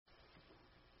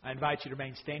I invite you to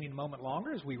remain standing a moment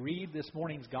longer as we read this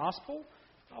morning's Gospel.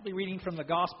 I'll be reading from the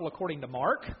Gospel according to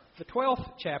Mark, the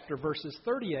 12th chapter, verses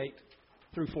 38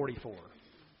 through 44.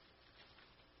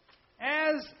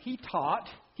 As he taught,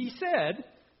 he said,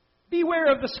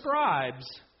 "Beware of the scribes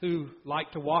who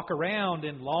like to walk around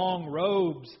in long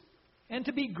robes and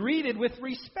to be greeted with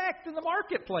respect in the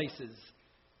marketplaces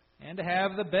and to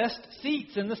have the best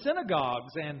seats in the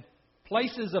synagogues and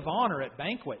places of honor at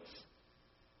banquets.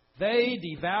 They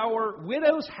devour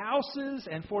widows' houses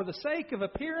and for the sake of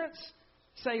appearance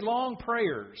say long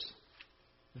prayers.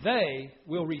 They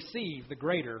will receive the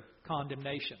greater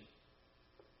condemnation."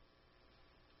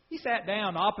 He sat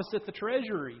down opposite the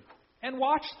treasury and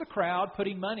watched the crowd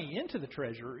putting money into the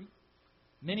treasury.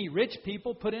 Many rich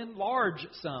people put in large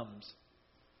sums.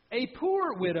 A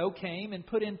poor widow came and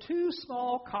put in 2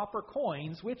 small copper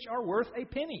coins, which are worth a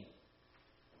penny.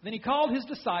 Then he called his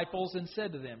disciples and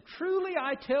said to them, "Truly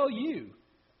I tell you,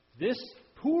 this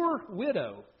poor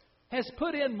widow has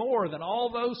put in more than all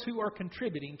those who are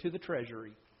contributing to the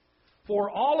treasury.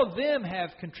 For all of them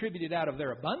have contributed out of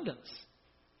their abundance.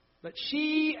 But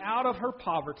she, out of her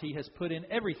poverty, has put in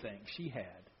everything she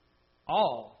had,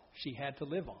 all she had to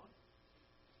live on."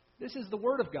 This is the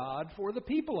word of God for the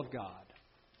people of God.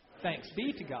 Thanks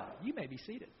be to God. You may be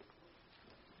seated.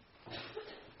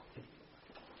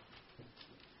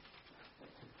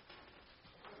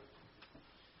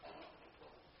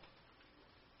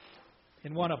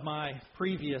 In one of my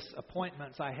previous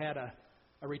appointments, I had a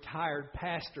retired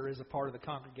pastor as a part of the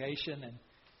congregation,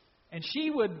 and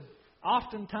she would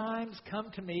oftentimes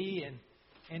come to me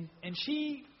and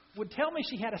she would tell me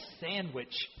she had a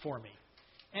sandwich for me.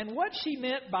 And what she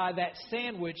meant by that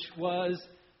sandwich was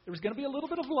there was going to be a little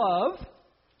bit of love,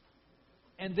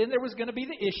 and then there was going to be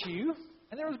the issue,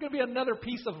 and there was going to be another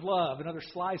piece of love, another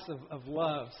slice of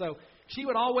love. So she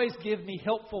would always give me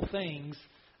helpful things,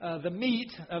 the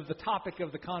meat of the topic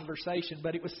of the conversation,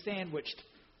 but it was sandwiched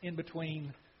in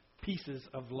between pieces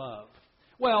of love.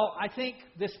 Well, I think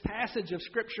this passage of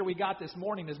Scripture we got this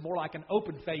morning is more like an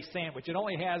open-faced sandwich. It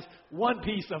only has one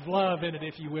piece of love in it,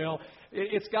 if you will.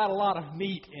 It's got a lot of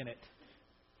meat in it.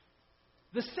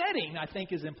 The setting, I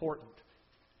think, is important.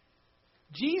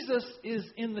 Jesus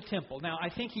is in the temple. Now, I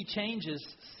think he changes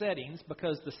settings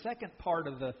because the second part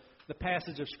of the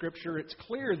passage of Scripture, it's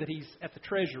clear that he's at the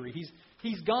treasury.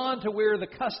 He's gone to where the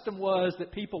custom was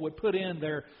that people would put in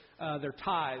their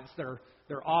tithes,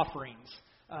 their offerings.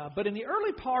 But in the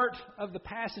early part of the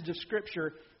passage of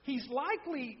Scripture, he's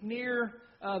likely near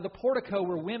the portico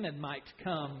where women might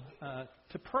come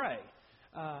to pray.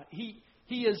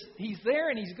 He's there,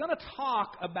 and he's going to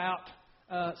talk about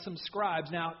some scribes.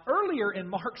 Now, earlier in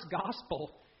Mark's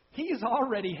Gospel, he's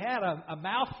already had a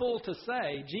mouthful to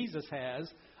say, Jesus has,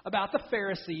 about the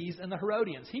Pharisees and the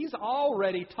Herodians. He's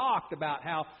already talked about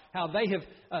how they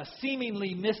have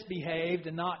seemingly misbehaved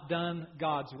and not done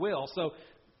God's will. So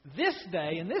this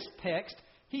day, in this text,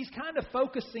 he's kind of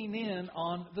focusing in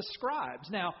on the scribes.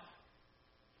 Now,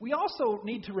 we also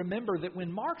need to remember that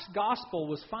when Mark's Gospel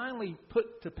was finally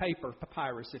put to paper,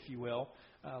 papyrus, if you will,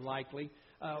 likely,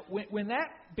 when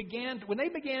they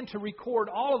began to record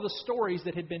all of the stories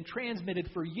that had been transmitted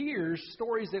for years,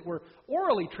 stories that were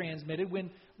orally transmitted,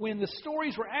 when the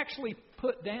stories were actually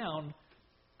put down,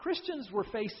 Christians were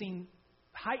facing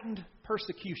heightened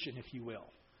persecution, if you will.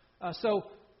 So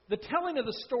the telling of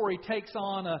the story takes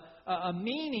on a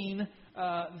meaning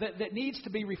that needs to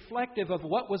be reflective of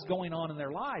what was going on in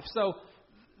their life. So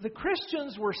the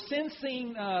Christians were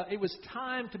sensing it was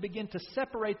time to begin to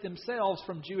separate themselves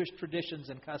from Jewish traditions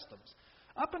and customs.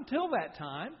 Up until that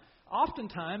time,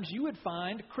 oftentimes you would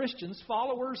find Christians,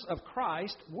 followers of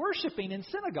Christ, worshiping in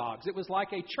synagogues. It was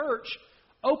like a church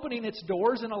opening its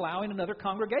doors and allowing another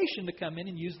congregation to come in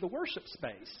and use the worship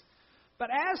space. But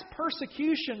as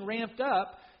persecution ramped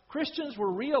up, Christians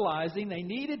were realizing they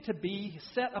needed to be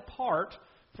set apart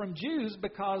from Jews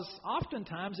because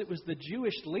oftentimes it was the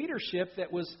Jewish leadership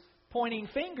that was pointing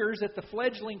fingers at the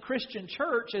fledgling Christian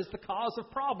church as the cause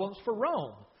of problems for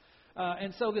Rome.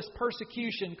 And so this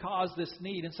persecution caused this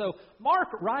need. And so Mark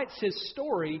writes his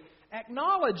story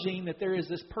acknowledging that there is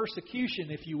this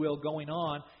persecution, if you will, going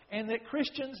on, and that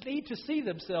Christians need to see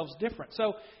themselves different.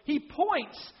 So he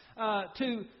points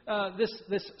to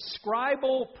this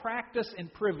scribal practice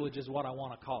and privilege is what I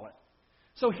want to call it.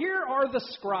 So here are the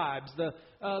scribes, the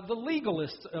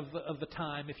legalists of the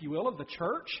time, if you will, of the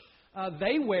church.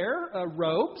 They wear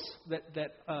robes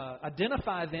that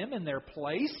identify them in their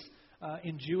place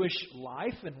in Jewish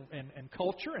life and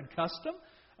culture and custom.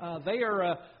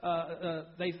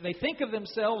 They think of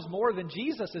themselves more than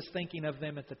Jesus is thinking of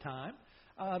them at the time.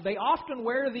 They often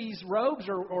wear these robes,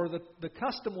 or the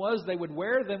custom was they would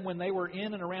wear them when they were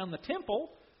in and around the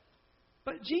temple.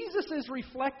 But Jesus is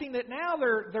reflecting that now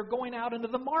they're going out into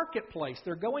the marketplace.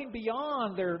 They're going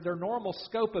beyond their normal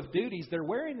scope of duties. They're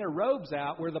wearing their robes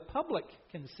out where the public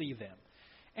can see them.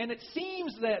 And it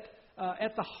seems that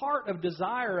at the heart of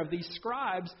desire of these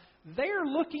scribes, they're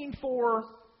looking for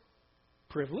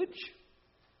privilege.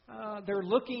 They're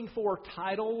looking for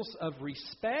titles of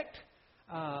respect.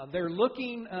 They're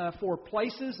looking for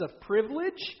places of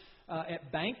privilege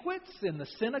at banquets, in the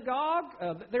synagogue.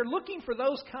 They're looking for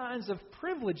those kinds of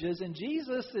privileges, and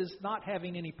Jesus is not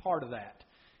having any part of that.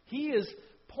 He is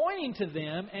pointing to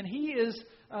them, and He is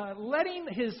letting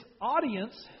His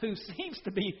audience, who seems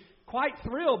to be quite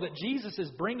thrilled that Jesus is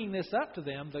bringing this up to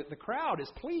them, the crowd is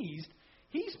pleased.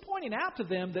 He's pointing out to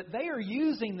them that they are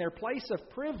using their place of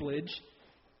privilege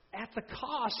at the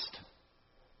cost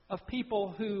of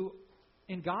people who,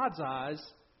 in God's eyes,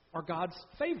 are God's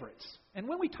favorites. And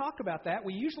when we talk about that,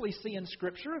 we usually see in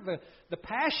Scripture the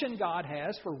passion God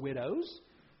has for widows,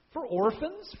 for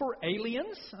orphans, for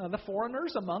aliens, the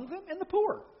foreigners among them, and the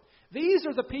poor. These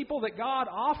are the people that God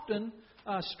often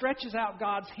stretches out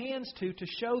God's hands to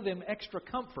show them extra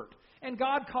comfort. And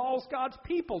God calls God's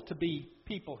people to be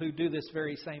people who do this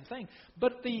very same thing.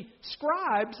 But the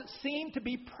scribes seem to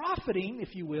be profiting,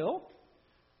 if you will,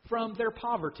 from their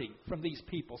poverty, from these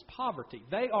people's poverty.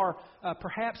 They are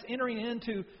perhaps entering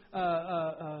into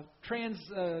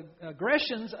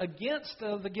transgressions against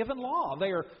the given law.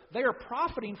 They are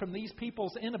profiting from these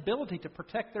people's inability to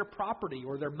protect their property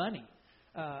or their money.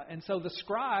 And so the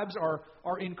scribes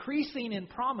are increasing in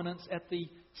prominence at the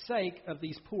sake of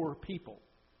these poor people.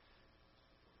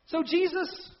 So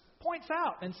Jesus points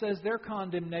out and says their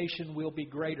condemnation will be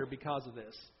greater because of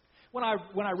this. When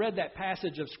I read that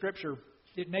passage of Scripture,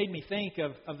 it made me think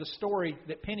of the story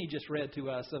that Penny just read to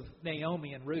us of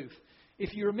Naomi and Ruth.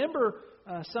 If you remember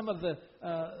some of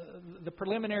the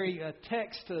preliminary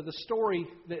text, the story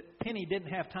that Penny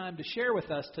didn't have time to share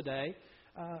with us today,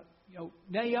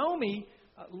 Naomi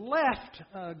left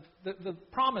the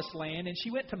promised land and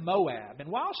she went to Moab. And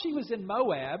while she was in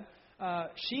Moab,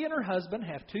 she and her husband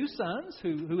have two sons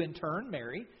who in turn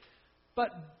marry.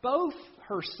 But both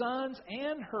her sons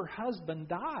and her husband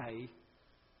die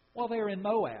while they're in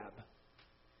Moab.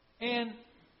 And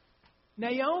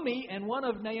Naomi and one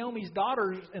of Naomi's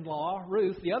daughters-in-law,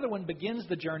 Ruth, the other one begins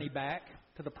the journey back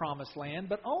to the promised land.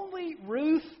 But only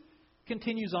Ruth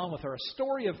continues on with her. A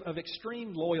story of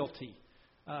extreme loyalty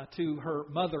to her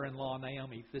mother-in-law,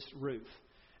 Naomi, this Ruth.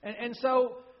 And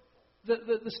so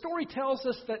the story tells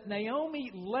us that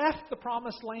Naomi left the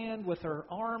promised land with her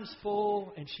arms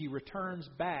full, and she returns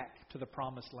back to the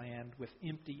promised land with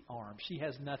empty arms. She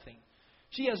has nothing.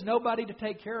 She has nobody to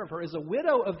take care of her. As a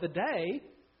widow of the day,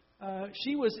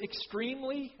 she was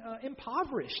extremely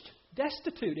impoverished,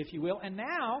 destitute, if you will. And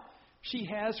now she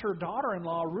has her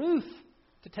daughter-in-law, Ruth,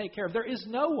 to take care of. There is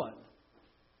no one.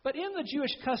 But in the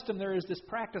Jewish custom, there is this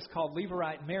practice called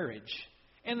Levirate marriage.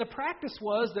 And the practice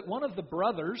was that one of the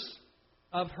brothers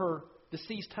of her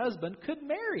deceased husband could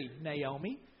marry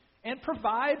Naomi and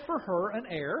provide for her an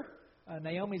heir.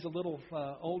 Naomi's a little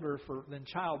older than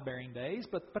childbearing days,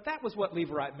 but that was what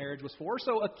Levirate marriage was for.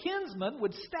 So a kinsman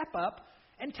would step up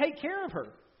and take care of her.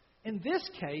 In this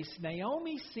case,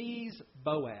 Naomi sees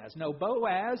Boaz. Now,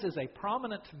 Boaz is a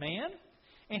prominent man,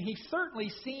 and he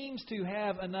certainly seems to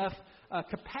have enough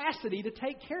capacity to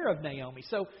take care of Naomi.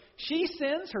 So she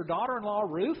sends her daughter-in-law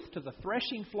Ruth to the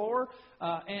threshing floor,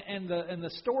 and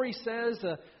the story says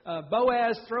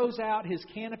Boaz throws out his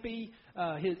canopy,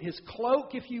 his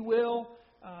cloak, if you will.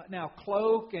 Now,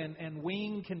 cloak and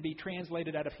wing can be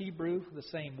translated out of Hebrew, the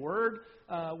same word.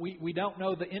 We don't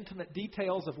know the intimate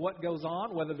details of what goes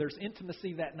on, whether there's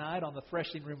intimacy that night on the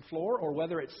threshing room floor, or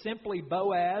whether it's simply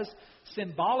Boaz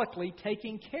symbolically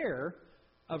taking care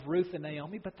of Ruth and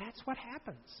Naomi, but that's what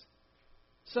happens.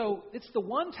 So it's the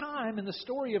one time in the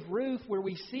story of Ruth where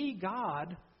we see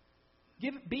God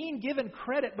being given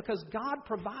credit because God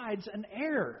provides an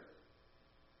heir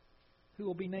who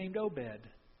will be named Obed,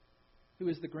 who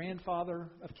is the grandfather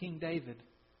of King David,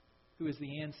 who is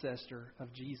the ancestor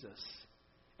of Jesus.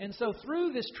 And so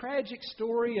through this tragic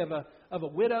story of a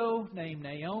widow named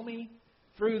Naomi,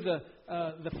 through the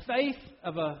faith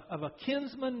of a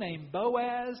kinsman named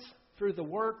Boaz, through the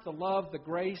work, the love, the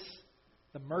grace,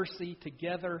 the mercy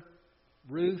together,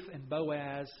 Ruth and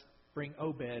Boaz bring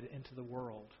Obed into the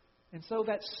world. And so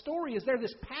that story is there,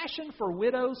 this passion for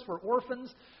widows, for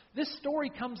orphans. This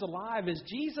story comes alive as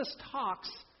Jesus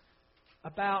talks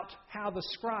about how the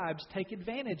scribes take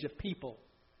advantage of people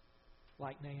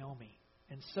like Naomi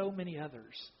and so many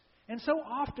others. And so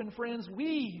often, friends,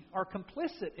 we are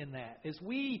complicit in that as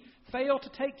we fail to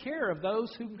take care of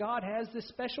those whom God has this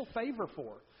special favor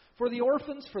for the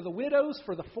orphans, for the widows,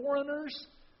 for the foreigners,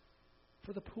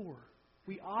 for the poor.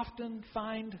 We often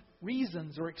find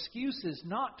reasons or excuses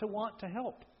not to want to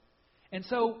help. And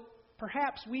so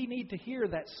perhaps we need to hear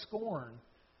that scorn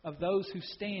of those who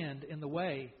stand in the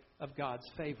way of God's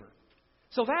favor.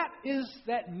 So that is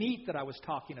that meat that I was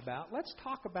talking about. Let's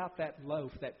talk about that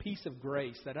loaf, that piece of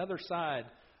grace, that other side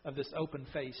of this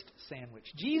open-faced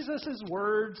sandwich. Jesus'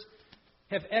 words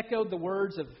have echoed the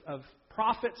words of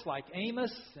prophets like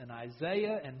Amos and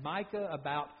Isaiah and Micah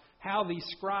about how these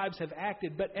scribes have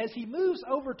acted. But as he moves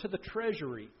over to the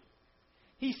treasury,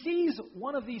 he sees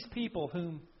one of these people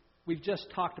whom we've just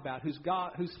talked about, whose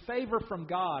favor from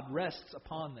God rests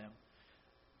upon them.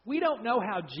 We don't know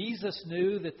how Jesus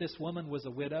knew that this woman was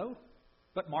a widow,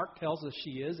 but Mark tells us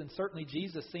she is, and certainly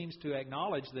Jesus seems to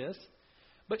acknowledge this.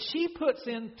 But she puts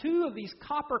in 2 of these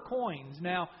copper coins.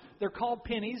 Now, they're called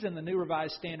pennies in the New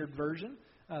Revised Standard Version,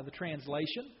 the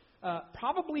translation.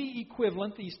 Probably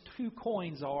equivalent, these 2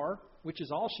 coins are, which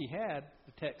is all she had,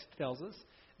 the text tells us.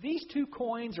 These 2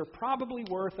 coins are probably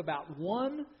worth about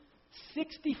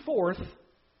 1/64th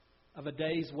of a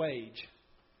day's wage.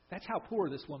 That's how poor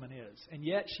this woman is. And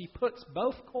yet she puts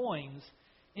both coins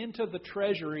into the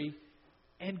treasury,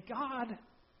 and God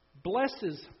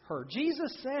blesses her.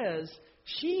 Jesus says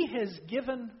she has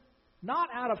given not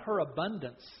out of her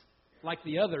abundance, like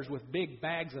the others with big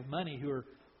bags of money who are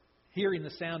hearing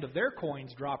the sound of their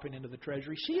coins dropping into the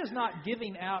treasury. She is not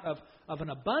giving out of an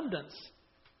abundance,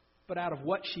 but out of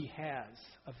what she has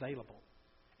available.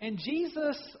 And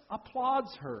Jesus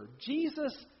applauds her.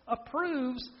 Jesus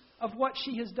approves of what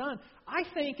she has done. I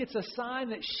think it's a sign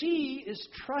that she is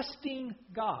trusting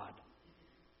God.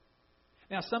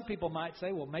 Now, some people might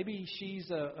say, well, maybe she's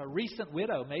a recent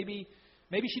widow. Maybe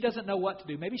she doesn't know what to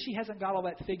do. Maybe she hasn't got all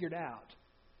that figured out.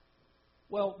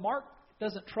 Well, Mark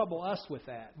doesn't trouble us with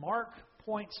that. Mark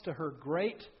points to her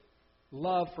great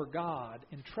love for God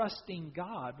and trusting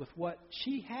God with what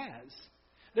she has.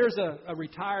 There's a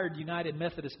retired United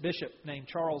Methodist bishop named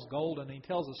Charles Golden, and he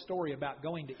tells a story about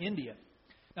going to India.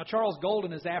 Now, Charles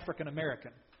Golden is African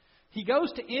American. He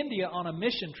goes to India on a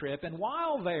mission trip, and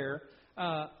while there,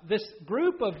 this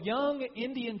group of young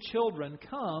Indian children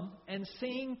come and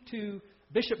sing to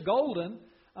Bishop Golden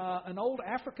an old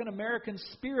African American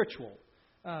spiritual.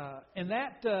 And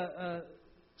that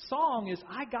song is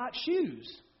 "I Got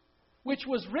Shoes," which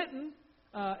was written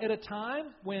at a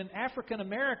time when African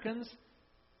Americans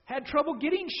had trouble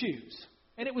getting shoes.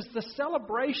 And it was the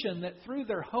celebration that through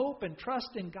their hope and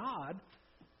trust in God,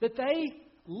 that they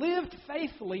lived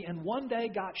faithfully and one day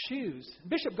got shoes.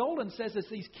 Bishop Golden says as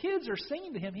these kids are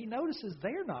singing to him, he notices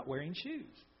they're not wearing shoes.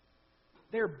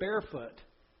 They're barefoot.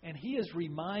 And he is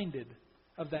reminded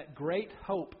of that great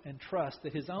hope and trust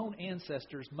that his own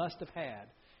ancestors must have had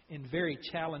in very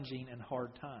challenging and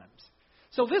hard times.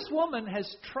 So this woman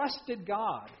has trusted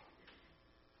God.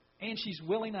 And she's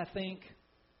willing, I think,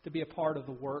 to be a part of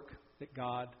the work that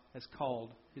God has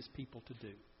called His people to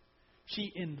do.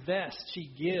 She invests, she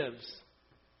gives.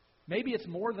 Maybe it's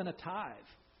more than a tithe.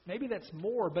 Maybe that's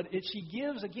more, but she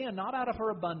gives, again, not out of her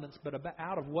abundance, but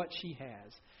out of what she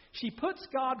has. She puts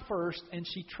God first, and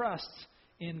she trusts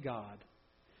in God.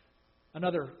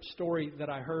 Another story that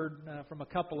I heard from a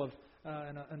couple of,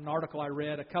 an article I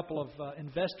read, a couple of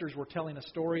investors were telling a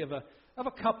story of a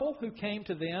couple who came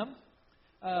to them.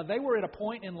 They were at a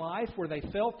point in life where they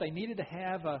felt they needed to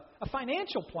have a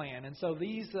financial plan. And so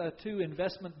these 2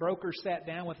 investment brokers sat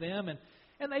down with them and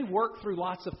they worked through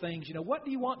lots of things. What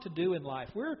do you want to do in life?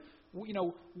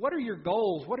 What are your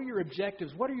goals? What are your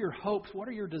objectives? What are your hopes? What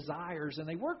are your desires? And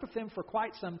they worked with them for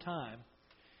quite some time.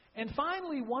 And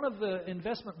finally, one of the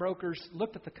investment brokers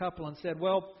looked at the couple and said,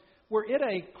 well, we're at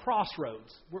a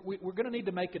crossroads. We're going to need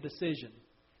to make a decision.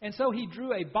 And so he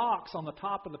drew a box on the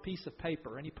top of the piece of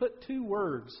paper, and he put 2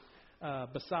 words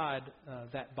beside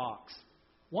that box.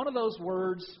 One of those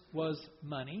words was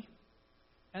money,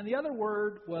 and the other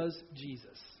word was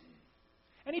Jesus.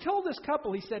 And he told this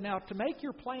couple, he said, now, to make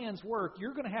your plans work,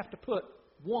 you're going to have to put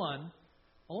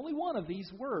only one of these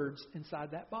words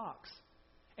inside that box.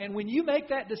 And when you make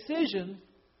that decision,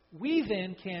 we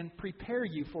then can prepare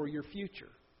you for your future.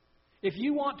 If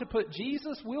you want to put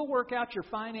Jesus, we'll work out your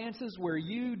finances where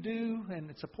you do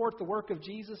and support the work of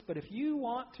Jesus. But if you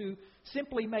want to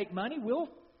simply make money, we'll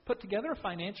put together a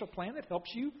financial plan that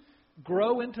helps you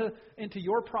grow into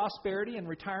your prosperity and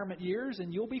retirement years,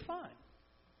 and you'll be fine.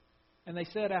 And they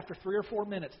said after 3 or 4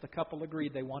 minutes, the couple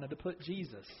agreed they wanted to put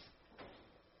Jesus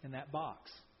in that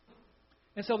box.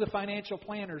 And so the financial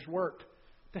planners worked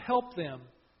to help them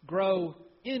grow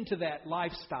into that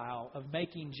lifestyle of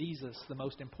making Jesus the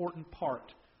most important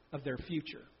part of their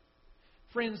future.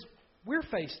 Friends, we're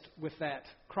faced with that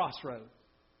crossroad.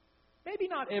 Maybe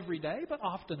not every day, but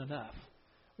often enough.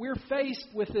 We're faced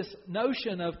with this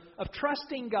notion of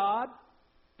trusting God,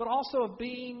 but also of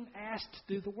being asked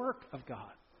to do the work of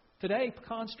God. Today,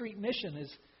 Pecan Street Mission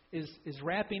is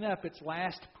wrapping up its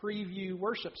last preview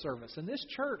worship service. And this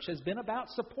church has been about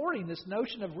supporting this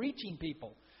notion of reaching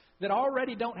people that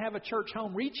already don't have a church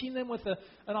home, reaching them with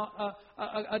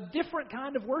a different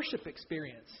kind of worship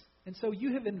experience. And so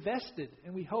you have invested,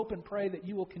 and we hope and pray that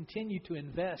you will continue to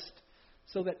invest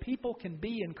so that people can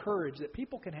be encouraged, that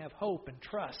people can have hope and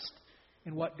trust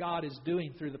in what God is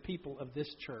doing through the people of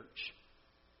this church.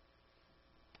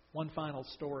 One final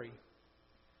story.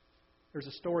 There's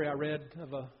a story I read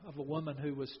of a woman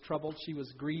who was troubled. She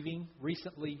was grieving,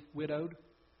 recently widowed.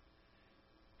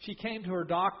 She came to her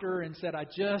doctor and said, I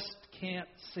just can't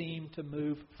seem to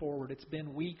move forward. It's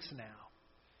been weeks now.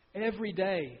 Every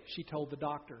day, she told the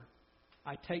doctor,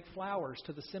 I take flowers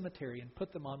to the cemetery and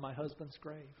put them on my husband's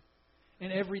grave.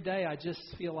 And every day I just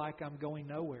feel like I'm going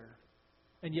nowhere.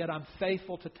 And yet I'm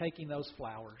faithful to taking those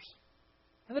flowers.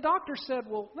 And the doctor said,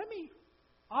 well, let me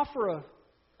offer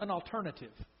an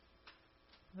alternative.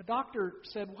 And the doctor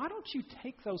said, why don't you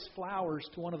take those flowers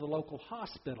to one of the local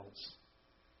hospitals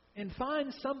and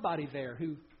find somebody there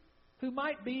who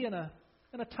might be in a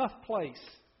tough place,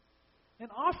 and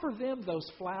offer them those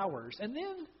flowers, and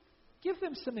then give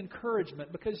them some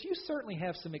encouragement, because you certainly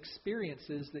have some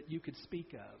experiences that you could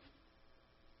speak of.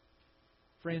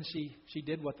 Friends, she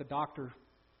did what the doctor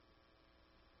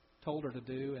told her to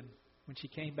do, and when she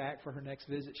came back for her next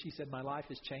visit, she said, my life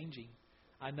is changing.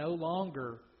 I no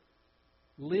longer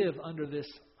live under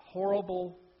this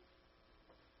horrible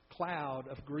cloud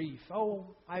of grief. Oh,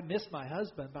 I miss my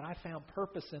husband, but I found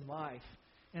purpose in life,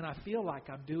 and I feel like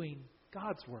I'm doing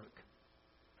God's work.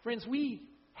 Friends, we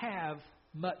have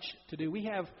much to do. We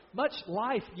have much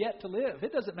life yet to live.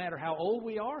 It doesn't matter how old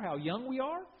we are, how young we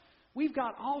are. We've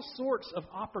got all sorts of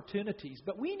opportunities,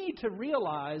 but we need to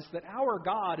realize that our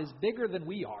God is bigger than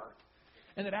we are,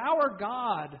 and that our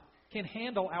God can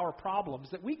handle our problems,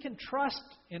 that we can trust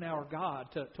in our God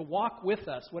to walk with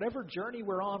us, whatever journey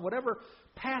we're on, whatever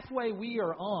pathway we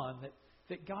are on,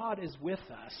 that God is with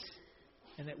us,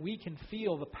 and that we can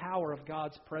feel the power of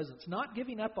God's presence, not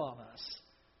giving up on us,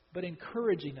 but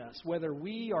encouraging us, whether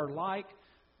we are like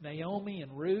Naomi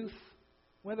and Ruth,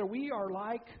 whether we are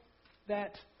like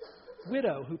that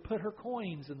widow who put her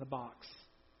coins in the box,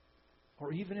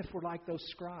 or even if we're like those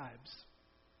scribes.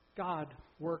 God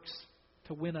works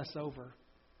to win us over,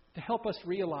 to help us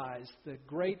realize the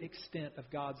great extent of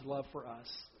God's love for us.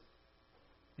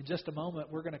 In just a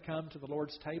moment, we're going to come to the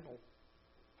Lord's table,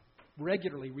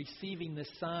 regularly receiving this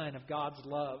sign of God's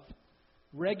love,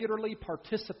 regularly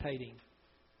participating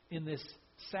in this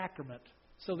sacrament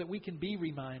so that we can be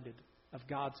reminded of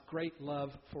God's great love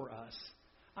for us.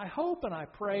 I hope and I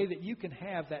pray that you can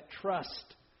have that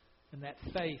trust and that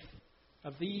faith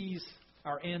of these,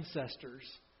 our ancestors,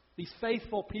 these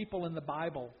faithful people in the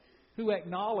Bible who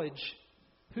acknowledge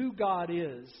who God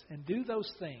is and do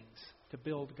those things to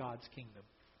build God's kingdom.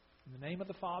 In the name of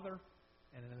the Father,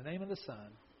 and in the name of the Son,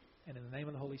 and in the name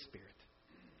of the Holy Spirit.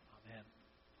 Amen.